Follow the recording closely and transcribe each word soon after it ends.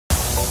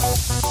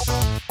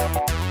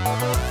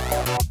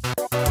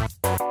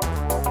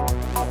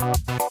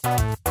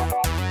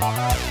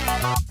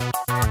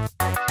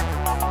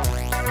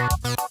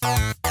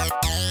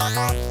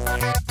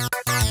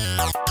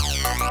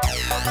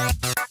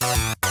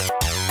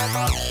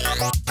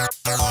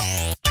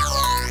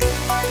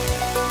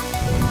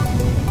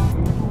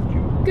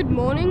Good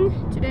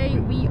morning. Today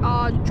we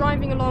are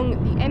driving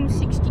along the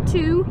M62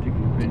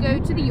 to go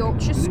to the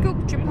Yorkshire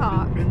Sculpture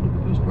Park.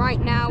 Right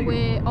now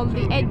we're on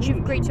the edge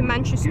of Greater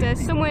Manchester,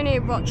 somewhere near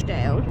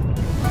Rochdale.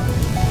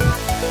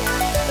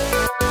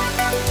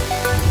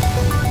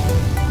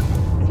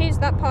 Here's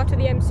that part of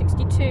the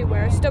M62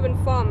 where a stubborn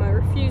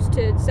farmer refused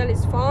to sell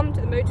his farm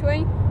to the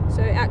motorway,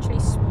 so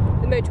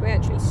the motorway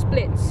actually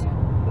splits.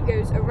 It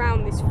goes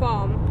around this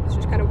farm, it's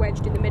just kind of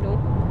wedged in the middle.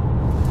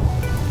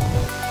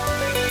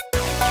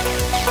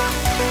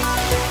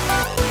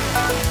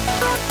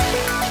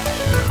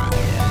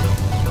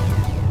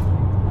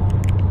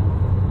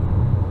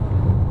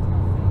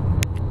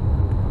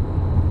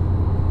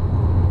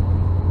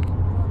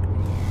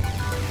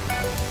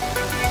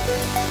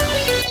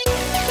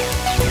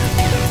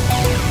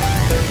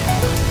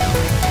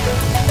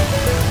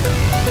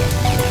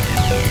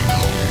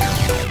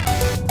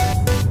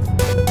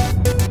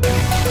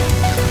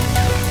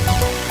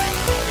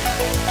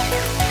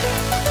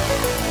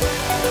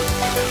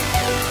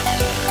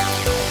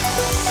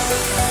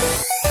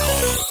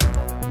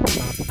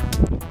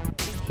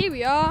 Here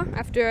we are,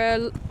 after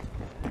a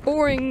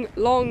boring,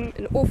 long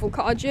and awful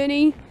car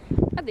journey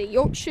at the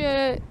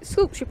Yorkshire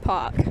Sculpture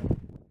Park.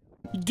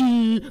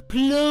 The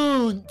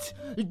plant!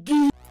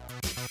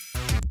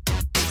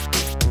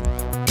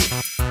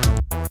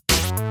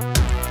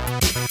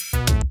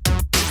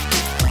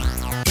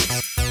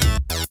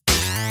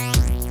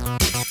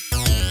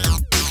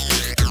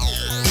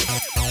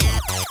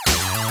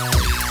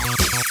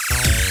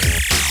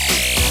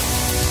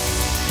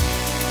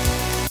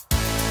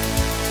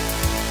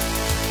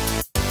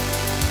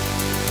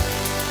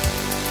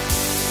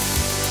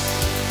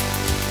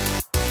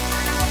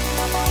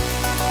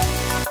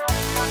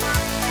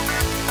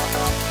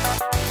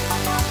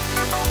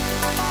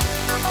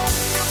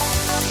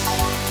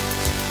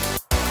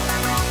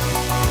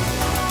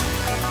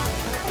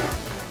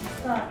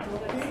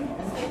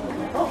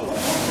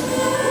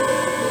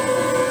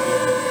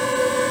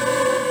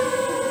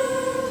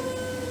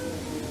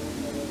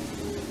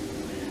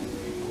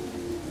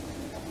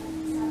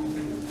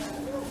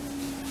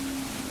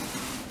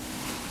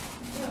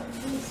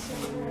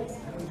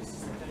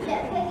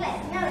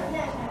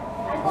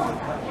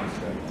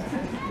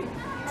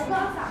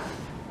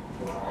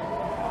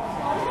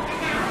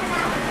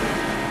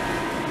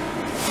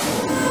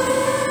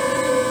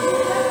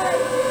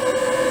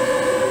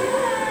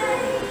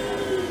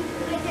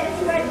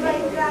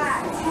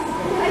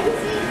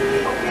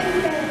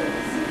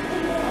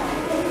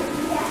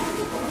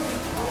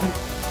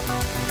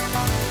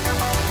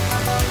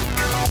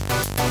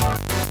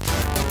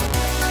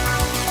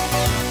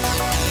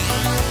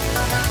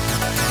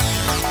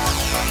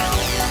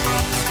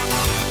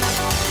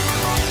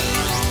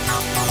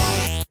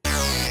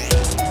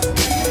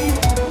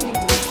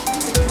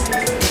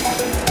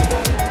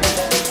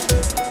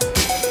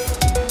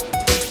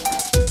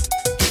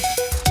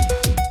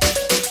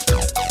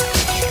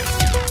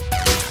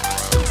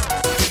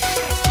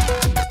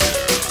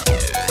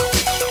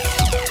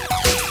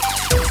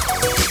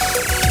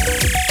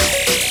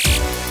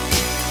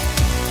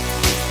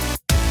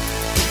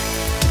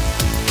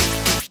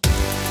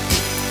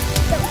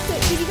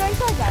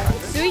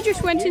 So we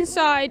just went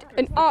inside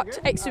an art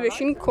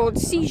exhibition called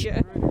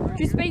Seizure,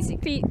 which is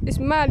basically this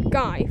mad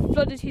guy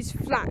flooded his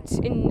flat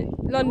in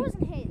London. It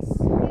wasn't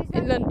his.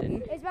 In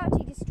London. It was about to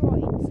be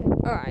destroyed.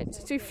 So. Alright,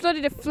 so he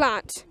flooded a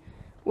flat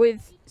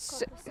with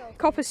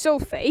copper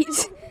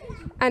sulfate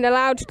and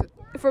allowed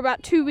for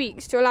about 2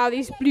 weeks to allow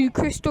these blue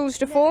crystals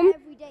to form.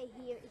 Every day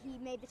he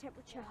made the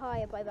temperature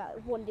higher by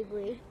about 1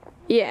 degree.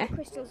 Yeah. The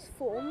crystals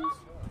formed,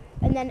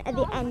 and then at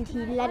the end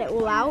he let it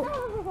all out.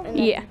 And then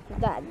Yeah.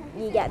 That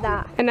you get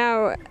that. And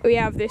now we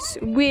have this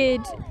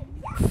weird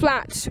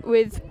flat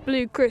with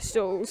blue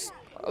crystals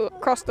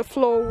across the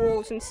floor,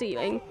 walls and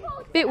ceiling.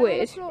 Bit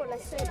weird.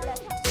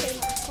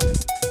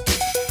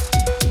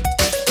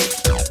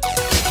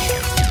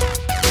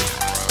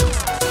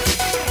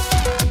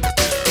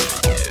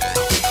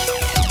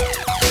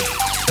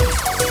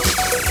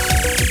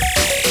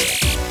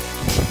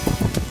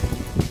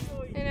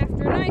 And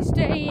after a nice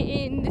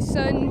day in the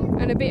sun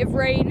and a bit of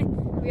rain,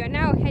 we are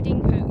now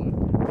heading home.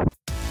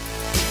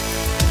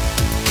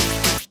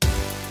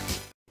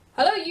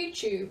 Hello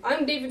YouTube,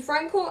 I'm David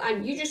Frankel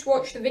and you just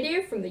watched the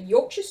video from the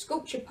Yorkshire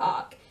Sculpture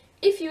Park.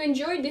 If you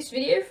enjoyed this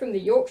video from the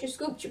Yorkshire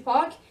Sculpture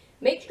Park,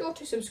 make sure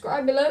to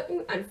subscribe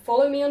below and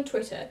follow me on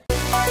Twitter.